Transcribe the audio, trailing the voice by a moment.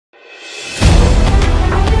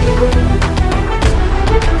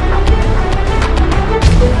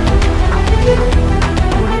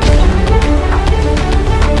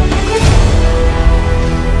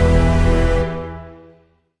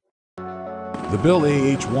The Bell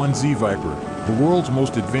AH-1Z Viper, the world's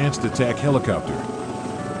most advanced attack helicopter.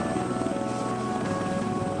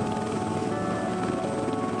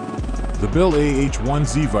 The Bell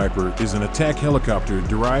AH-1Z Viper is an attack helicopter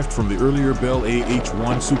derived from the earlier Bell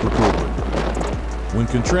AH-1 SuperCobra. When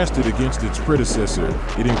contrasted against its predecessor,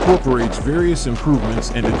 it incorporates various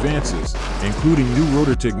improvements and advances, including new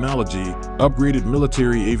rotor technology, upgraded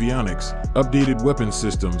military avionics, updated weapons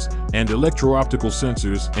systems, and electro-optical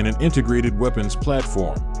sensors in an integrated weapons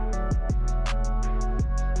platform.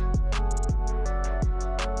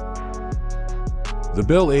 The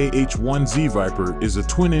Bell AH-1Z Viper is a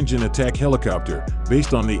twin-engine attack helicopter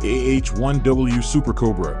based on the AH-1W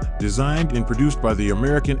SuperCobra, designed and produced by the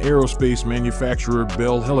American aerospace manufacturer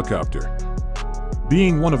Bell Helicopter.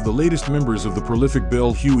 Being one of the latest members of the prolific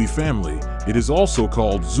Bell Huey family, it is also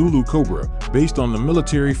called Zulu Cobra, based on the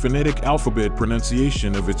military phonetic alphabet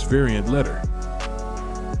pronunciation of its variant letter.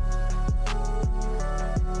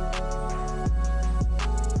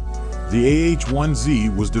 The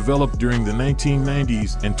AH-1Z was developed during the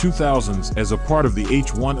 1990s and 2000s as a part of the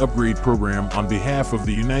H-1 upgrade program on behalf of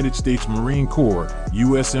the United States Marine Corps,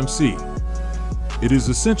 USMC. It is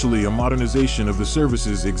essentially a modernization of the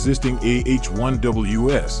service's existing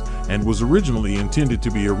AH-1WS and was originally intended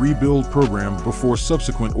to be a rebuild program before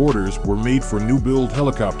subsequent orders were made for new-build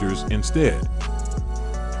helicopters instead.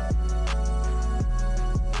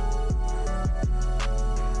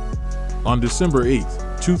 On December 8,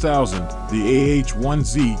 2000, the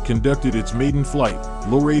AH-1Z conducted its maiden flight.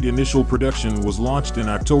 Low-rate initial production was launched in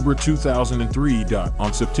October 2003.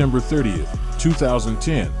 On September 30,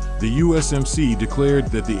 2010, the USMC declared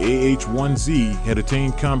that the AH-1Z had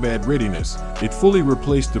attained combat readiness. It fully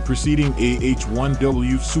replaced the preceding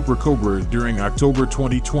AH-1W SuperCobra during October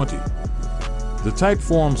 2020. The type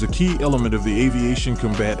forms a key element of the Aviation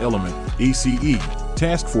Combat Element (ACE)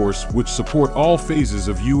 task force, which support all phases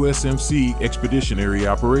of USMC expeditionary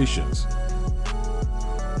operations.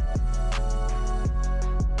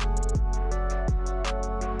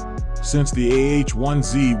 Since the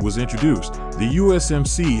AH-1Z was introduced, the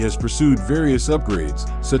USMC has pursued various upgrades,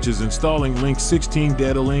 such as installing Link 16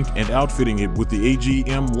 data link and outfitting it with the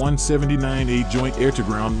AGM-179A Joint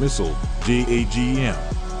Air-to-Ground Missile (JAGM).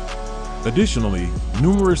 Additionally,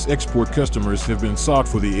 numerous export customers have been sought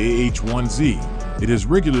for the AH-1Z. It has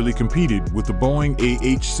regularly competed with the Boeing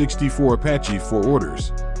AH-64 Apache for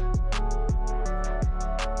orders.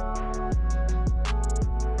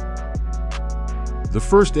 The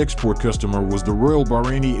first export customer was the Royal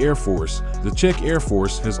Bahraini Air Force. The Czech Air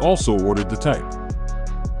Force has also ordered the type.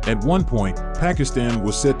 At one point, Pakistan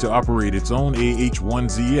was set to operate its own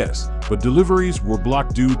AH-1ZS, but deliveries were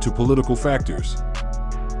blocked due to political factors.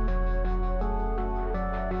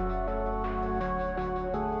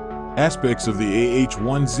 Aspects of the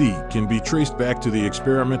AH-1Z can be traced back to the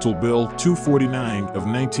experimental Bell 249 of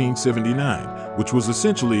 1979, which was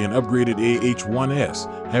essentially an upgraded AH-1S,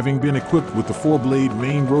 having been equipped with the four-blade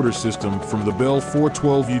main rotor system from the Bell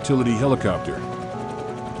 412 utility helicopter.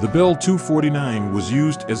 The Bell 249 was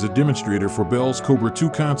used as a demonstrator for Bell's Cobra II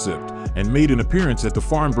concept and made an appearance at the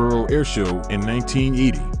Farnborough Air Show in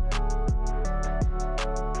 1980.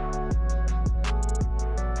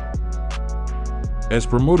 As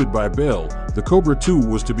promoted by Bell, the Cobra II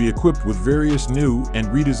was to be equipped with various new and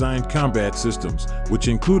redesigned combat systems, which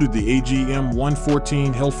included the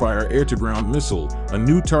AGM-114 Hellfire air-to-ground missile, a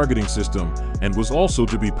new targeting system, and was also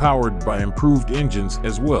to be powered by improved engines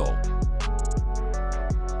as well.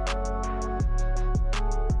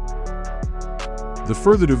 The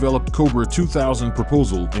further developed Cobra 2000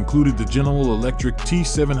 proposal included the General Electric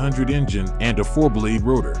T700 engine and a four-blade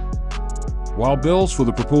rotor. While bells for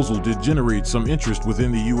the proposal did generate some interest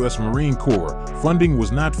within the U.S. Marine Corps, funding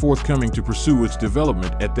was not forthcoming to pursue its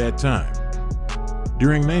development at that time.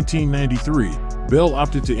 During 1993, Bell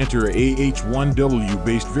opted to enter a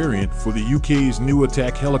AH-1W-based variant for the UK's new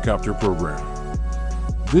attack helicopter program.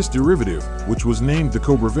 This derivative, which was named the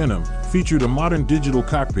Cobra Venom, featured a modern digital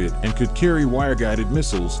cockpit and could carry wire-guided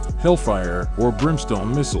missiles, Hellfire, or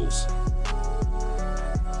Brimstone missiles.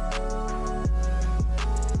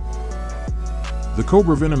 The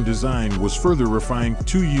Cobra Venom design was further refined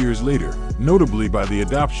 2 years later, notably by the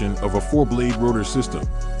adoption of a four-blade rotor system.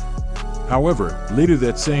 However, later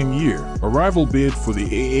that same year, a rival bid for the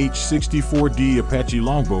AH-64D Apache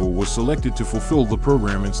Longbow was selected to fulfill the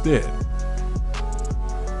program instead.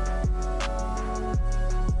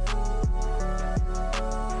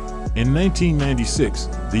 In 1996,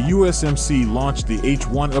 the USMC launched the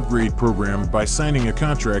AH-1 upgrade program by signing a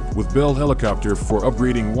contract with Bell Helicopter for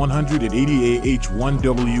upgrading 180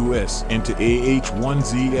 AH-1Ws into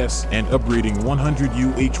AH-1Z and upgrading 100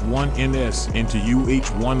 UH-1NS into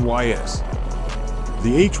UH-1YS.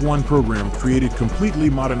 The AH-1 program created completely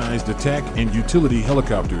modernized attack and utility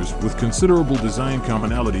helicopters with considerable design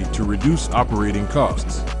commonality to reduce operating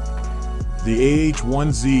costs. The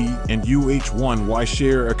AH-1Z and UH-1Y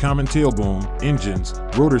share a common tailbone, engines,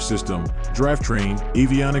 rotor system, drivetrain,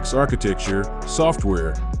 avionics architecture,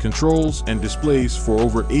 software, controls, and displays for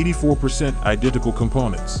over 84% identical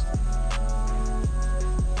components.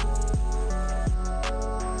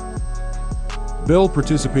 Bell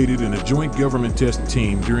participated in a joint government test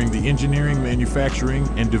team during the engineering, manufacturing,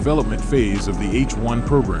 and development phase of the AH-1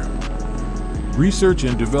 program. Research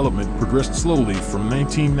and development progressed slowly from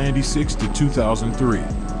 1996 to 2003.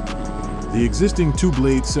 The existing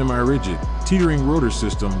two-blade semi-rigid, teetering rotor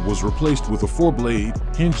system was replaced with a four-blade,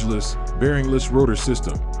 hingeless, bearingless rotor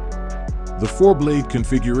system. The four-blade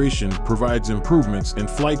configuration provides improvements in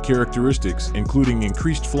flight characteristics including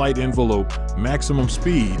increased flight envelope, maximum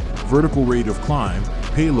speed, vertical rate of climb,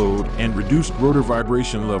 payload, and reduced rotor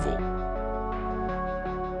vibration level.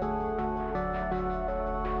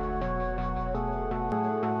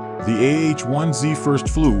 The AH-1Z first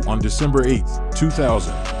flew on December 8,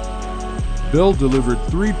 2000. Bell delivered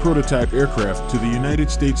 3 prototype aircraft to the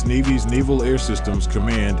United States Navy's Naval Air Systems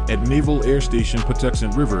Command at Naval Air Station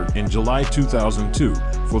Patuxent River in July 2002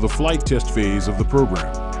 for the flight test phase of the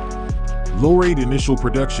program. Low-rate initial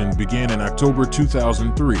production began in October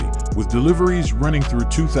 2003, with deliveries running through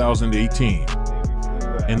 2018.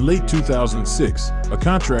 In late 2006, a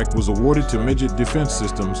contract was awarded to Midget Defense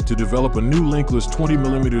Systems to develop a new linkless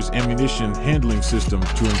 20mm ammunition handling system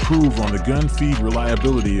to improve on the gun feed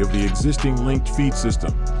reliability of the existing linked feed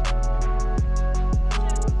system.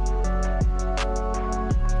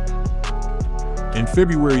 In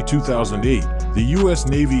February 2008, the U.S.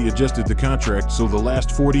 Navy adjusted the contract so the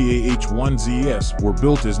last 40 AH-1Zs were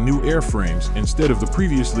built as new airframes instead of the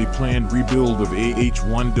previously planned rebuild of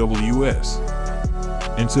AH-1Ws.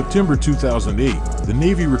 In September 2008, the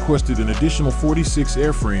Navy requested an additional 46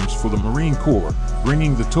 airframes for the Marine Corps,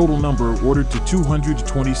 bringing the total number ordered to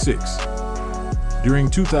 226. During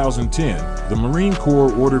 2010, the Marine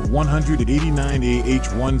Corps ordered 189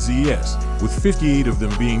 AH-1Zs, with 58 of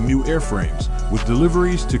them being new airframes, with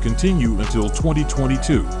deliveries to continue until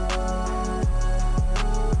 2022.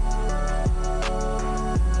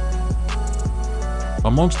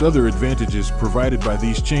 Amongst other advantages provided by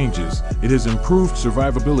these changes, it has improved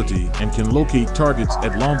survivability and can locate targets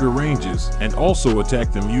at longer ranges and also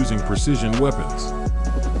attack them using precision weapons.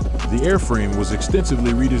 The airframe was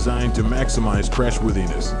extensively redesigned to maximize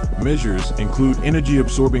crashworthiness. Measures include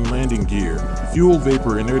energy-absorbing landing gear, fuel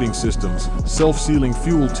vapor inerting systems, self-sealing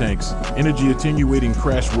fuel tanks, energy-attenuating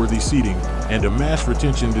crashworthy seating, and a mass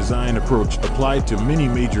retention design approach applied to many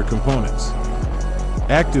major components.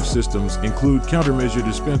 Active systems include countermeasure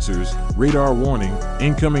dispensers, radar warning,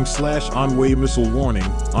 incoming/on-way missile warning,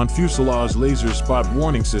 on-fuselage laser spot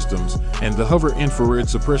warning systems, and the hover infrared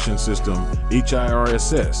suppression system,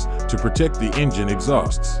 HIRSS, to protect the engine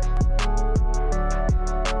exhausts.